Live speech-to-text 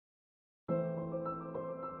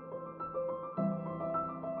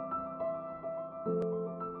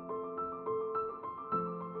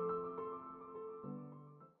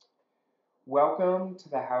Welcome to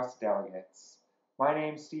the House Delegates. My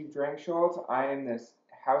name is Steven Drangsholt. I am the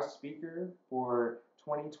House Speaker for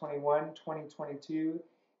 2021-2022,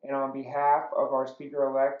 and on behalf of our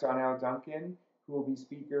Speaker-elect Donnell Duncan, who will be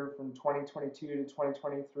Speaker from 2022 to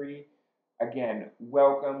 2023, again,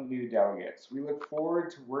 welcome new delegates. We look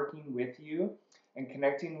forward to working with you and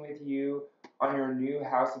connecting with you on your new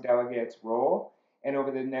House of Delegates role and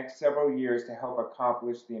over the next several years to help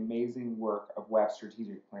accomplish the amazing work of WEF's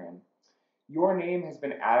strategic plan. Your name has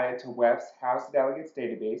been added to WEF's House Delegates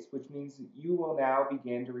database, which means that you will now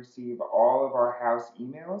begin to receive all of our House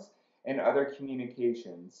emails and other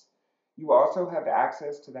communications. You also have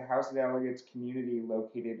access to the House Delegates community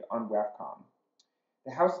located on WEFCOM.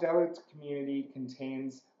 The House Delegates community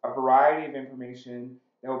contains a variety of information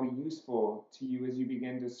that will be useful to you as you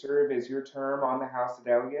begin to serve as your term on the House of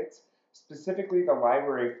Delegates, specifically the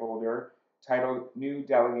library folder titled New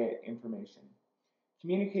Delegate Information.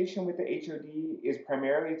 Communication with the HOD is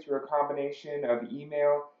primarily through a combination of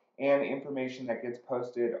email and information that gets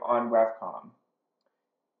posted on WEFCOM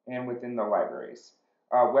and within the libraries.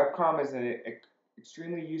 WEFCOM is an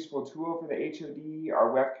extremely useful tool for the HOD, our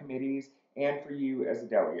WEF committees, and for you as a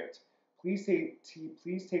delegate. Please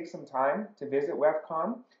take some time to visit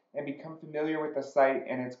WEFCOM and become familiar with the site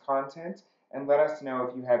and its content, and let us know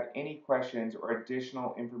if you have any questions or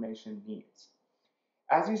additional information needs.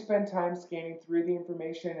 As you spend time scanning through the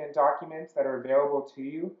information and documents that are available to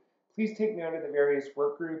you, please take note of the various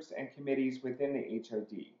work groups and committees within the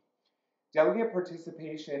HOD. Delegate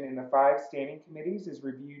participation in the 5 standing committees is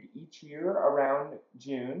reviewed each year around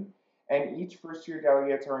June, and each first-year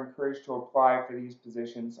delegates are encouraged to apply for these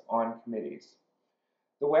positions on committees.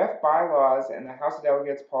 The WEF bylaws and the House of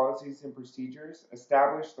Delegates policies and procedures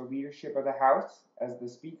establish the leadership of the House as the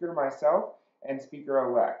Speaker, myself, and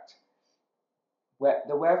Speaker-elect.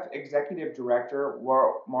 The WEF Executive Director,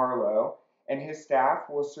 Marlowe, and his staff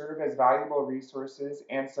will serve as valuable resources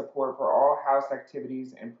and support for all House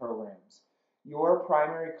activities and programs. Your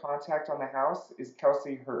primary contact on the House is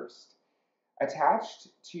Kelsey Hurst. Attached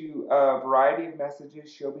to a variety of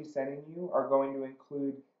messages she'll be sending you are going to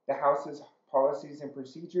include the House's policies and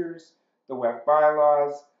procedures, the WEF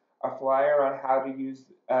bylaws, a flyer on how to use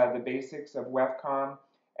the basics of WEFCOM,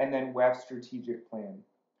 and then WEF's strategic plan.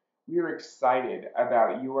 We are excited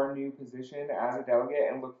about your new position as a delegate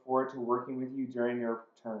and look forward to working with you during your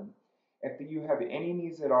term. If you have any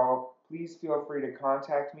needs at all, please feel free to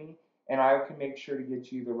contact me and I can make sure to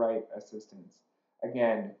get you the right assistance.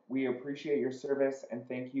 Again, we appreciate your service and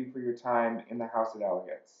thank you for your time in the House of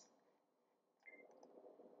Delegates.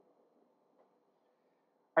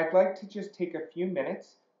 I'd like to just take a few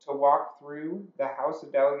minutes to walk through the House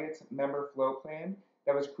of Delegates member flow plan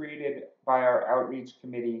that was created by our outreach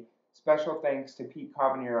committee. Special thanks to Pete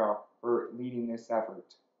Cabanero for leading this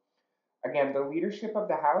effort. Again, the leadership of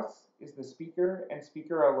the House is the Speaker and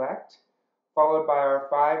Speaker-elect, followed by our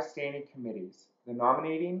 5 standing committees, the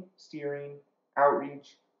Nominating, Steering,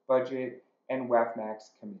 Outreach, Budget, and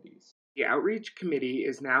WEFMAX committees. The Outreach Committee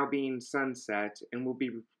is now being sunset and will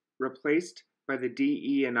be replaced by the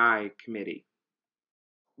DE&I Committee.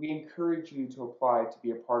 We encourage you to apply to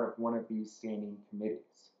be a part of one of these standing committees.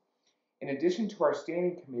 In addition to our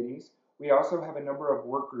standing committees, we also have a number of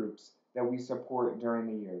work groups that we support during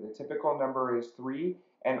the year. The typical number is 3,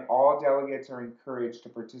 and all delegates are encouraged to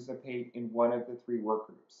participate in one of the 3 work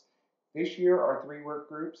groups. This year, our 3 work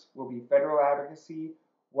groups will be Federal Advocacy,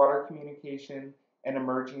 Water Communication, and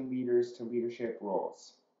Emerging Leaders to Leadership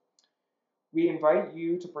Roles. We invite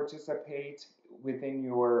you to participate within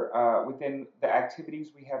the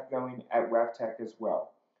activities we have going at WEFTech as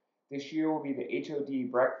well. This year will be the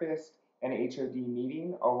HOD breakfast and HOD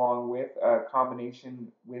meeting, along with a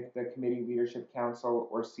combination with the Committee Leadership Council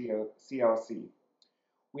or CLC.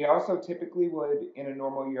 We also typically would, in a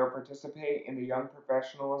normal year, participate in the Young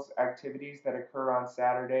Professionals activities that occur on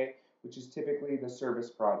Saturday, which is typically the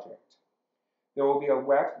Service Project. There will be a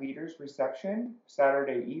WEF Leaders Reception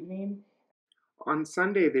Saturday evening. On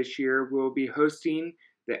Sunday this year, we'll be hosting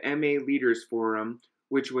the MA Leaders Forum,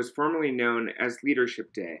 which was formerly known as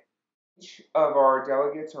Leadership Day. Each of our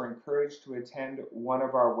delegates are encouraged to attend one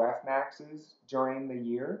of our WEFMAXs during the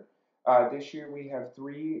year. This year we have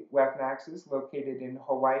 3 WEFMAXs located in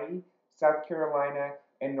Hawaii, South Carolina,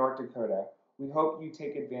 and North Dakota. We hope you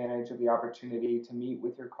take advantage of the opportunity to meet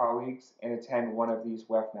with your colleagues and attend one of these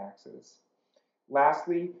WEFMAXs.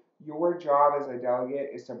 Lastly, your job as a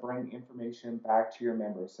delegate is to bring information back to your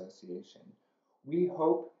member association. We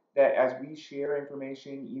hope that as we share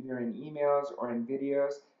information either in emails or in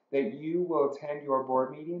videos, that you will attend your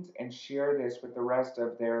board meetings and share this with the rest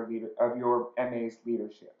of your MA's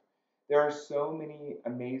leadership. There are so many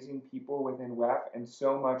amazing people within WEF and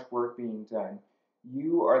so much work being done.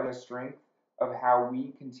 You are the strength of how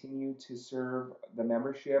we continue to serve the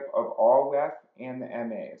membership of all WEF and the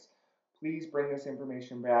MAs. Please bring this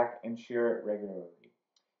information back and share it regularly. If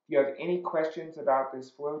you have any questions about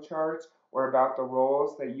this flowchart or about the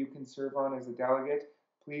roles that you can serve on as a delegate,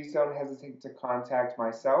 please don't hesitate to contact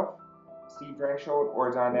myself, Steve Drangsholt,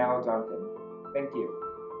 or Donnell Duncan. Thank you.